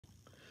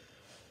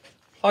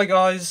Hi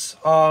guys,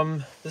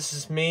 this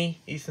is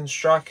me, Ethan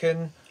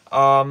Strachan.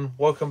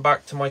 Welcome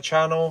back to my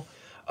channel.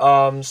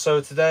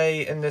 So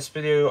today in this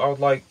video I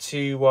would like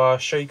to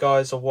show you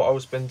guys of what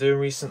I've been doing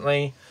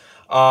recently.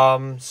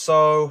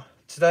 So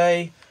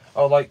today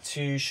I would like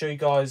to show you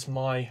guys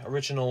my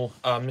original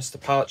Mr.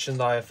 Parlanchin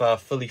that I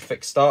have fully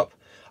fixed up.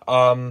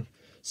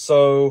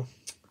 So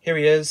here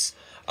he is.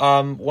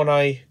 When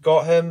I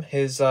got him,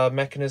 his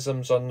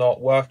mechanisms are not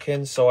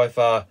working, so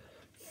I've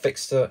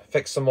fixed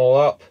them all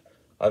up.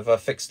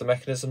 I've fixed the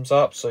mechanisms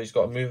up, so he's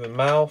got a moving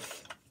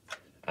mouth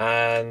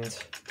and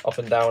up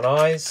and down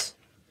eyes.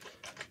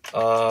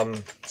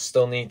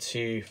 Still need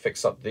to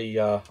fix up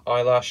the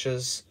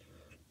eyelashes,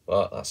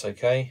 but that's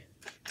okay.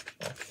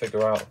 I'll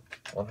figure out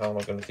on how I'm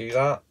going to do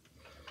that.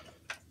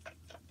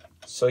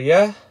 So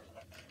yeah,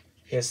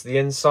 here's the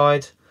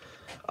inside.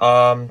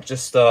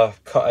 Just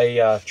cut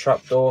a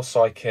trapdoor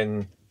so I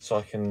can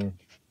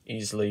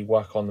easily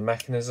work on the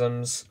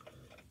mechanisms.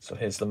 So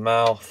here's the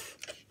mouth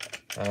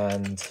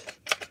and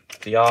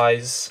the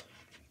eyes.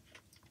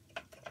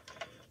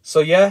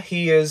 So yeah,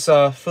 he is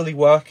fully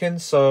working.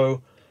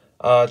 So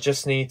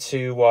just need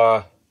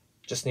to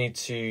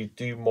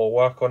do more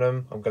work on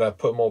him. I'm gonna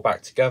put them all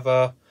back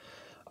together.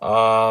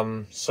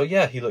 So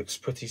yeah, he looks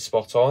pretty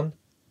spot on.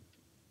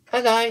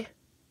 Hello,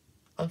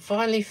 I'm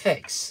finally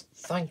fixed.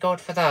 Thank God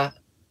for that.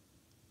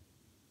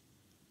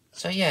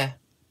 So yeah,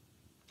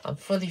 I'm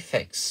fully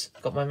fixed.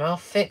 Got my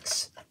mouth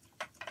fixed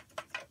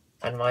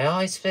and my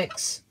eyes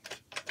fixed.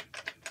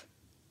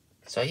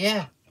 So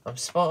yeah, I'm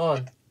spot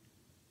on.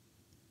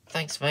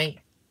 Thanks, mate.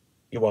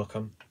 You're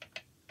welcome.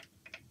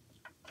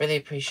 Really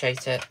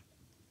appreciate it.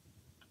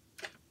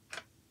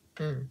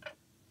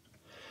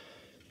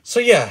 So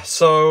yeah,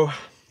 so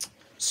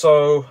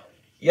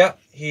yeah,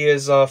 he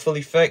is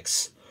fully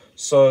fixed.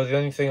 So the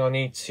only thing I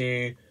need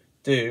to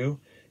do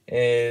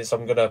is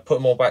I'm gonna put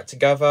them all back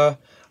together.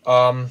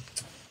 I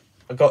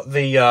got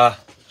the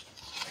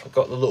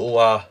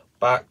little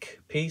back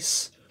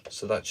piece,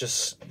 so that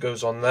just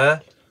goes on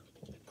there.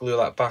 Glue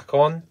that back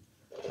on,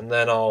 and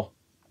then I'll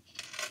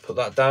put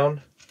that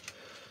down.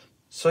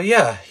 So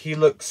yeah, he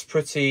looks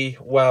pretty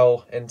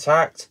well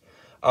intact.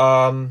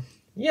 Yeah,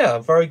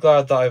 I'm very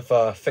glad that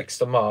I've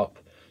fixed him up.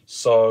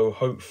 So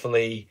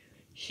hopefully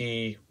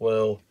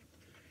he'll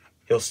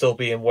still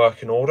be in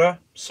working order.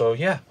 So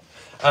yeah,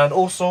 and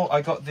also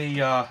I got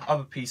the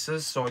other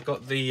pieces. So I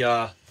got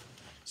the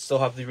still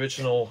have the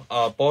original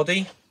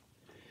body.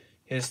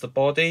 Here's the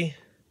body.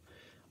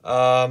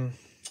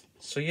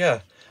 So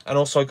yeah, and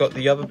also I got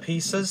the other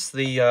pieces,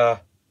 the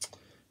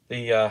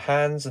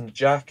hands and the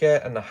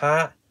jacket and the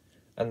hat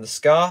and the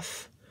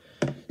scarf.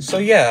 So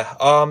yeah,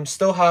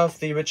 still have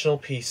the original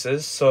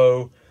pieces.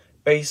 So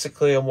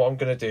basically what I'm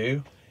gonna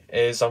do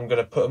is I'm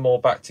gonna put them all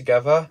back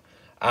together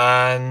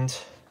and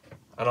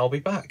I'll be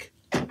back.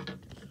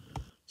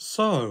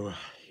 So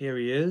here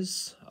he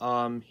is.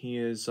 I've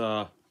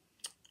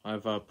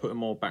put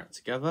them all back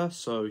together,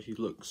 so he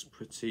looks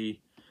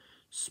pretty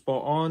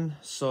spot on.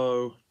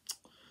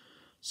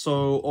 So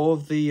all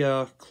of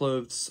the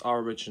clothes are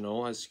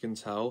original, as you can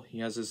tell.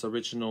 He has his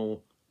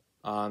original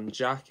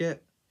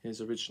jacket,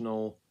 his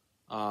original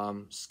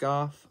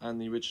scarf, and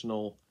the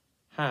original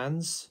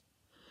hands,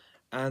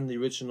 and the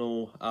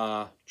original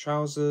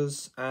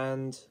trousers,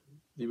 and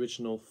the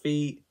original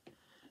feet,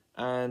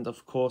 and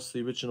of course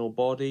the original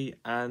body,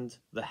 and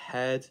the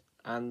head,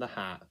 and the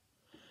hat.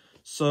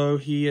 So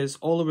he is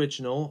all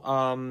original.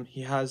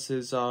 He has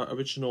his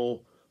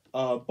original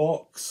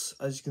box,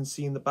 as you can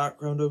see in the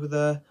background over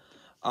there.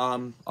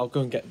 I'll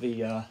go and get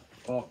the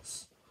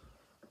box.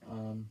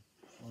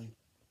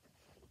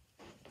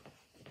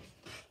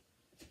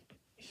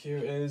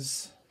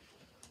 Here's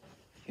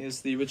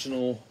the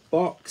original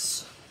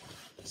box.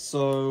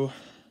 So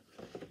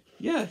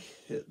yeah,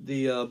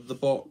 the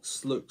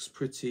box looks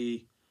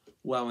pretty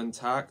well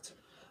intact.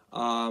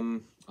 I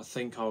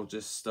think I'll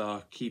just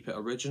keep it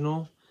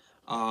original.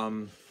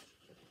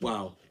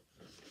 Well,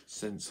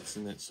 since it's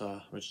in its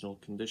original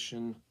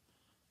condition.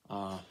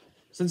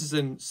 Since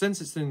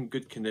it's in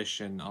good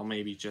condition, I'll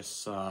maybe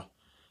just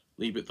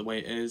leave it the way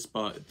it is,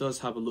 but it does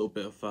have a little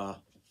bit of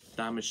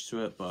damage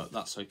to it, but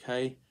that's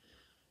okay. You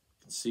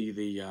can see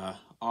the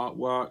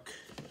artwork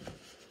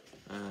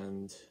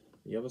and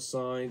the other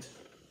side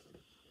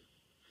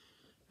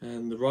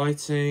and the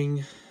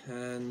writing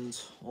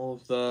and all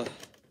of the...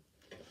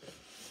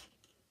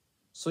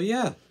 So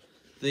yeah,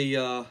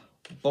 the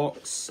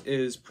box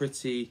is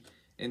pretty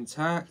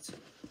intact.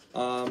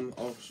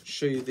 I'll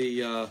show you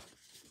the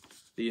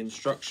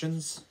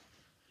instructions.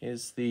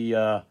 Here's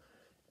the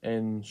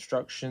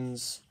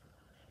instructions.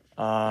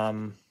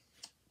 So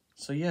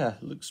yeah,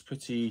 it looks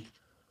pretty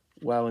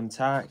well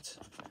intact.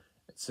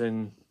 It's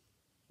in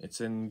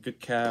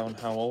good care on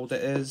how old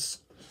it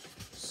is.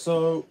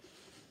 So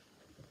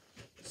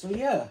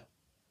yeah.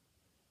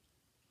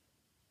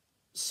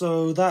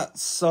 So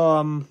that's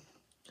Mr.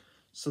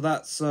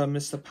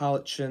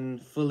 Parlanchin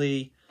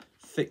fully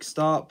fixed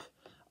up.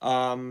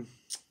 So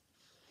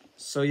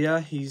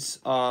yeah, he's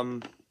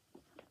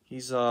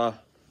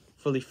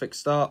fully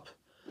fixed up.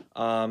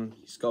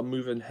 He's got a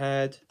moving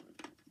head,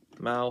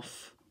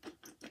 mouth,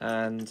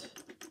 and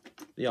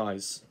the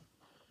eyes.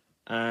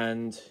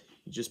 And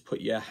you just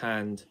put your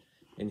hand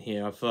in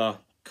here. I've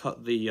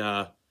cut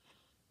the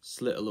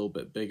slit a little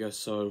bit bigger,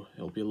 so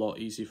it'll be a lot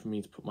easier for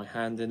me to put my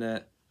hand in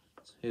it.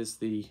 So here's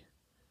the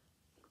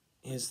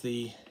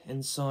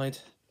inside.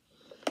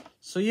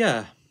 So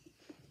yeah,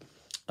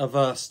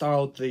 I've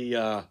styled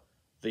the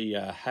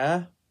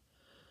hair.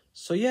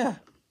 So yeah,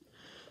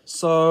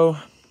 so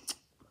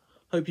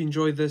hope you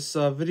enjoyed this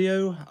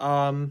video.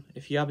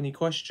 If you have any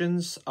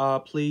questions,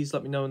 please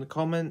let me know in the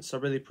comments. I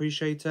really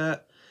appreciate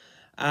it.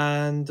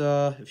 And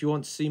if you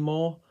want to see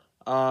more,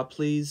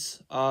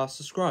 please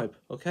subscribe.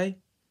 Okay.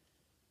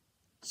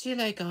 See you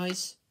later,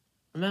 guys.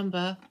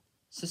 Remember,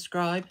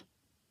 subscribe,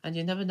 and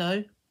you never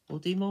know, we'll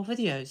do more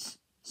videos.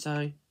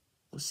 So,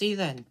 we'll see you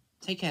then.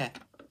 Take care.